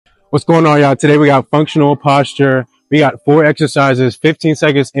What's going on, y'all? Today we got functional posture. We got 4 exercises, 15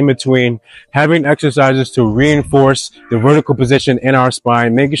 seconds in between, having exercises to reinforce the vertical position in our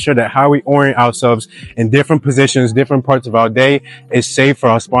spine, making sure that how we orient ourselves in different positions, different parts of our day is safe for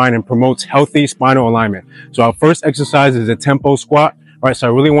our spine and promotes healthy spinal alignment. So our first exercise is a tempo squat. All right, so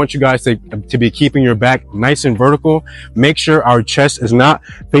I really want you guys to be keeping your back nice and vertical. Make sure our chest is not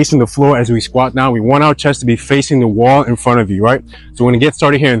facing the floor as we squat down. We want our chest to be facing the wall in front of you, right? So we're gonna get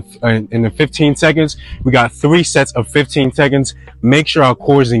started here in the 15 seconds. We got 3 sets of 15 seconds. Make sure our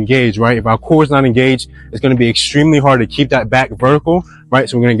core is engaged, right? If our core is not engaged, it's gonna be extremely hard to keep that back vertical, right?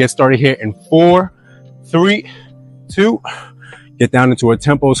 So we're gonna get started here in 4, 3, 2, get down into a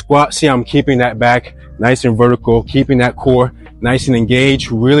tempo squat. See how I'm keeping that back nice and vertical, keeping that core nice and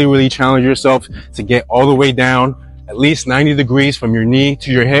engaged. Really challenge yourself to get all the way down, at least 90 degrees from your knee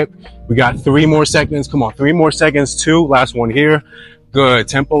to your hip. We got 3 more seconds. Come on, 3 more seconds. 2, last one here. Good.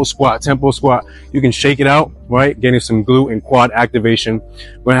 Tempo squat, tempo squat. You can shake it out, right? Getting some glute and quad activation.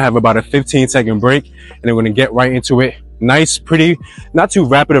 We're gonna have about a 15-second break, and then we're gonna get right into it. Nice, pretty, not too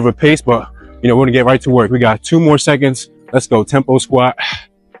rapid of a pace, but we're gonna get right to work. We got 2 more seconds. Let's go. Tempo squat.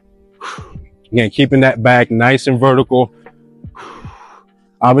 Again, keeping that back nice and vertical.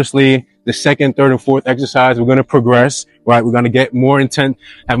 Obviously, the second, third, and fourth exercise, we're going to progress, right? We're going to get more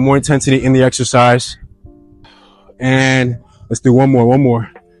have more intensity in the exercise. And let's do one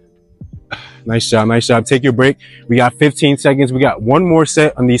more. Nice job. Take your break. We got 15 seconds. We got 1 more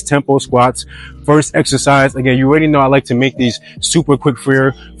set on these tempo squats. First exercise. Again, you already know I like to make these super quick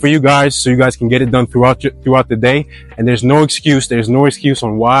for you guys, so you guys can get it done throughout the day. And there's no excuse. There's no excuse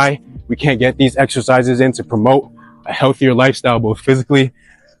on why we can't get these exercises in to promote a healthier lifestyle, both physically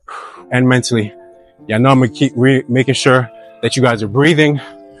and mentally. Yeah, I know I'm gonna keep making sure that you guys are breathing.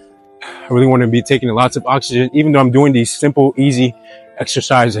 I really want to be taking lots of oxygen, even though I'm doing these simple, easy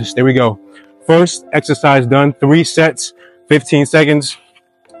exercises. There we go. First exercise done, 3 sets, 15 seconds.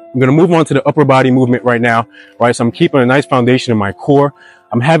 I'm going to move on to the upper body movement right now, right? So I'm keeping a nice foundation in my core.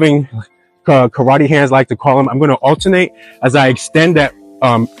 I'm having karate hands, like to call them. I'm going to alternate as I extend that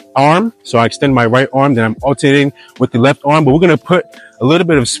arm. So I extend my right arm, then I'm alternating with the left arm, but we're going to put a little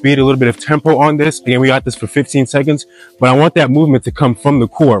bit of speed, a little bit of tempo on this. Again, we got this for 15 seconds, but I want that movement to come from the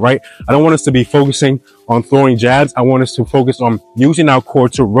core, right? I don't want us to be focusing on throwing jabs. I want us to focus on using our core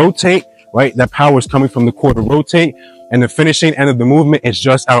to rotate, right? That power is coming from the core to rotate, and the finishing end of the movement is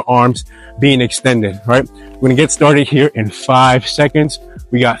just our arms being extended, right? We're going to get started here in 5 seconds.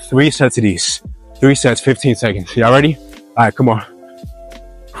 We got 3 sets of these. 3 sets, 15 seconds. Y'all ready? All right, come on.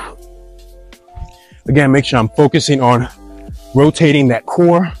 Again, make sure I'm focusing on rotating that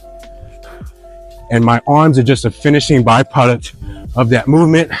core, and my arms are just a finishing byproduct of that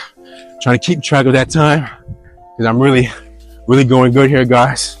movement. Trying to keep track of that time because I'm really going good here,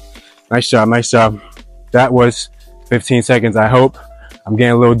 guys. Nice job. That was 15 seconds. I hope. I'm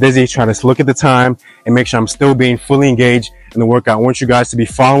getting a little dizzy trying to look at the time and make sure I'm still being fully engaged in the workout. I want you guys to be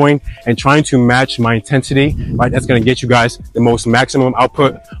following and trying to match my intensity, right? That's going to get you guys the most maximum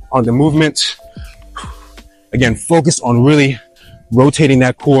output on the movement. Again, focus on really rotating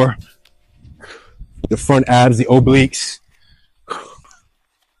that core, the front abs, the obliques.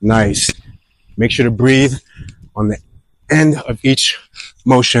 Nice. Make sure to breathe on the end of each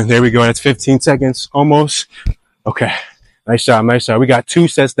motion. There we go. That's 15 seconds almost. Okay. Nice job. We got 2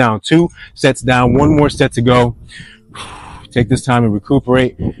 sets down. 2 sets down. 1 more set to go. Take this time and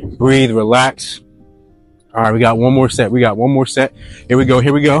recuperate. Breathe. Relax. All right. We got 1 more set. Here we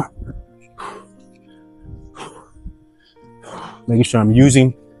go. Making sure I'm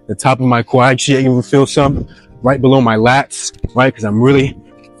using the top of my core. Actually, I even feel some right below my lats, right? Because I'm really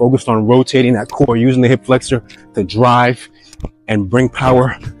focused on rotating that core, using the hip flexor to drive and bring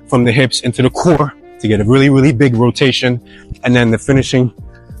power from the hips into the core to get a really big rotation. And then the finishing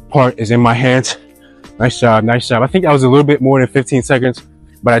part is in my hands. Nice job. I think that was a little bit more than 15 seconds,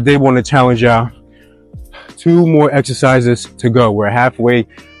 but I did want to challenge y'all. 2 more exercises to go. We're halfway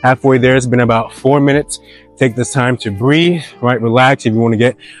there. It's been about 4 minutes. Take this time to breathe, right? Relax. If you want to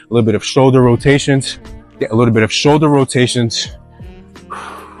get a little bit of shoulder rotations,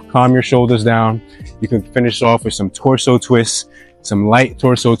 Calm your shoulders down. You can finish off with some torso twists, some light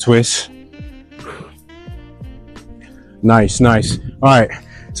torso twists. Nice. All right.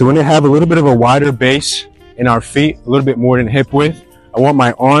 So we're going to have a little bit of a wider base in our feet, a little bit more than hip width. I want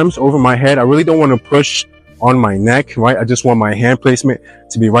my arms over my head. I really don't want to push on my neck, right? I just want my hand placement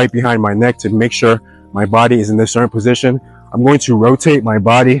to be right behind my neck to make sure my body is in this certain position. I'm going to rotate my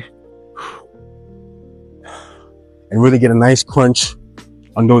body and really get a nice crunch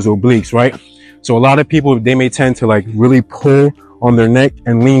on those obliques, right? So a lot of people, they may tend to like really pull on their neck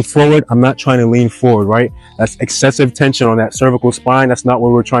and lean forward. I'm not trying to lean forward, right? That's excessive tension on that cervical spine. That's not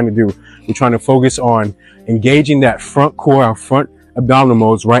what we're trying to do. We're trying to focus on engaging that front core, our front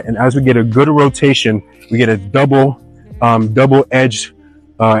abdominals, right? And as we get a good rotation, we get a double-edged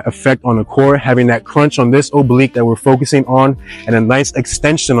effect on the core, having that crunch on this oblique that we're focusing on and a nice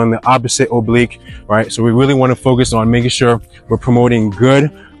extension on the opposite oblique, right? So we really want to focus on making sure we're promoting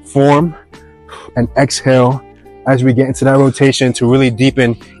good form and exhale as we get into that rotation to really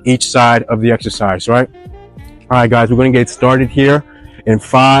deepen each side of the exercise, right? All right, guys, we're going to get started here in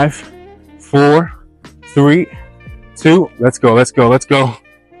 5, 4, 3, 2. Let's go. Let's go. Let's go.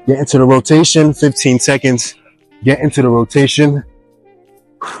 Get into the rotation. 15 seconds. Get into the rotation.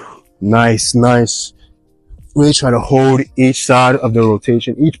 Nice, nice. Really try to hold each side of the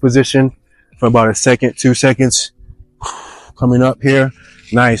rotation, each position for about a second, 2 seconds. Coming up here.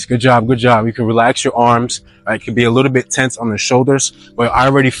 Nice. Good job. Good job. You can relax your arms. It can be a little bit tense on the shoulders, but I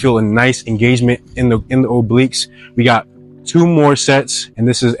already feel a nice engagement in the obliques. We got 2 more sets, and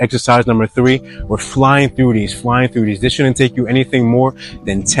this is exercise number 3. We're flying through these. This shouldn't take you anything more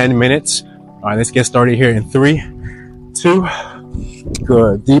than 10 minutes. All right, let's get started here in 3, 2.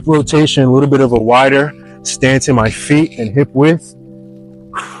 Good. Deep rotation, a little bit of a wider stance in my feet and hip width.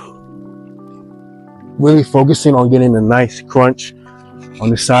 Really focusing on getting a nice crunch on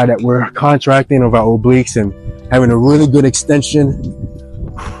the side that we're contracting of our obliques and having a really good extension.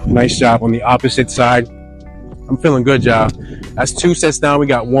 Nice job on the opposite side. I'm feeling good, y'all. That's 2 sets down. We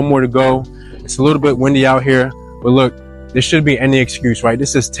got 1 more to go. It's a little bit windy out here, but look, there shouldn't be any excuse, right?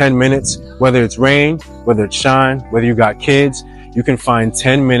 This is 10 minutes, whether it's rain, whether it's shine, whether you got kids, you can find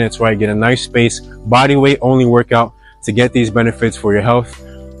 10 minutes, right? Get a nice space, body weight only workout to get these benefits for your health.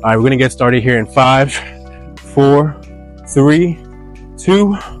 All right, we're going to get started here in 5, 4, 3,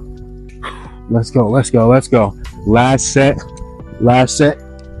 2. Let's go. Let's go. Let's go. Last set. Last set.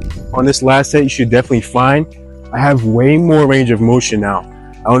 On this last set, you should definitely find I have way more range of motion now.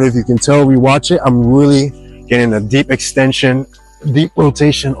 I don't know if you can tell, we watch it. I'm really getting a deep extension, deep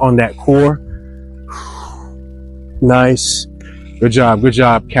rotation on that core. Nice. Good job. Good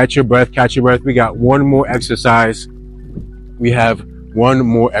job. Catch your breath. Catch your breath. We got 1 more exercise. We have 1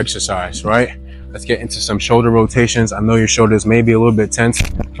 more exercise, right? Let's get into some shoulder rotations. I know your shoulders may be a little bit tense.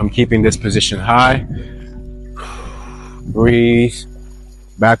 I'm keeping this position high. Breathe.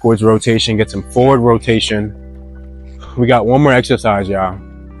 Backwards rotation. Get some forward rotation. We got 1 more exercise, y'all.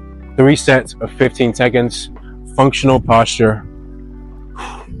 3 sets of 15 seconds. Functional posture.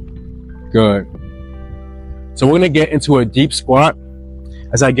 Good. So we're going to get into a deep squat.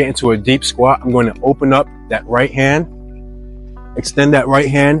 As I get into a deep squat, I'm going to open up that right hand. Extend that right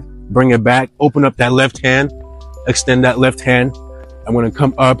hand. Bring it back. Open up that left hand. Extend that left hand. I'm going to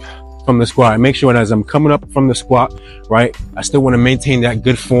come up from the squat. Make sure as I'm coming up from the squat, right, I still want to maintain that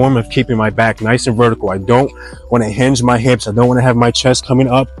good form of keeping my back nice and vertical. I don't want to hinge my hips. I don't want to have my chest coming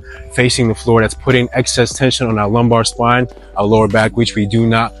up facing the floor. That's putting excess tension on our lumbar spine, our lower back, which we do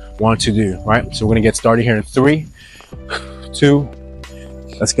not want to do, right? So we're going to get started here in 3, 2,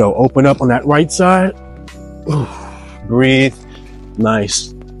 let's go. Open up on that right side. Breathe.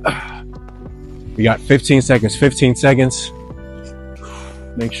 Nice. We got 15 seconds, 15 seconds.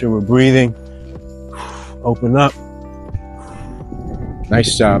 Make sure we're breathing. Open up.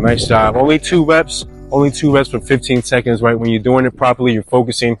 Nice job, nice job. Only 2 reps for 15 seconds, right? When you're doing it properly, you're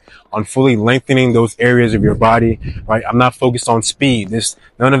focusing on fully lengthening those areas of your body, right? I'm not focused on speed.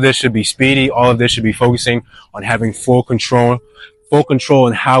 None of this should be speedy. All of this should be focusing on having full control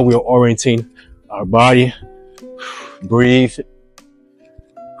in how we're orienting our body. Breathe.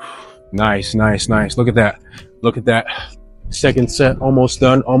 Nice, nice, nice. Look at that. Look at that. Second set, almost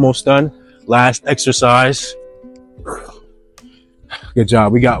done, almost done. Last exercise. Good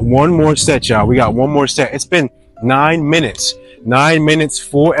job. We got 1 more set, y'all. We got 1 more set. It's been 9 minutes. 9 minutes,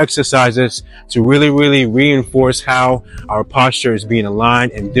 4 exercises to really, really reinforce how our posture is being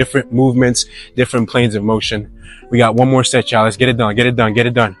aligned in different movements, different planes of motion. We got 1 more set, y'all. Let's get it done, get it done, get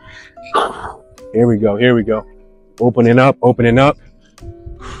it done. Here we go, here we go. Opening up, opening up.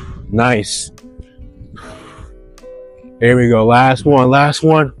 Nice. Here we go. Last one, last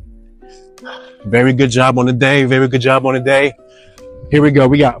one. Very good job on the day. Very good job on the day. Here we go.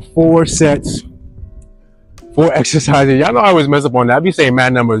 We got 4 sets, 4 exercises. Y'all know I always mess up on that. I be saying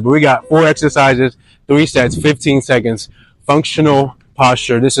mad numbers, but we got 4 exercises, 3 sets, 15 seconds. Functional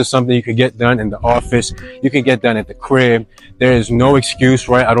posture. This is something you can get done in the office. You can get done at the crib. There is no excuse,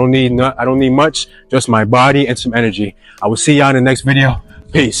 right? I don't need much, just my body and some energy. I will see y'all in the next video.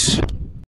 Peace.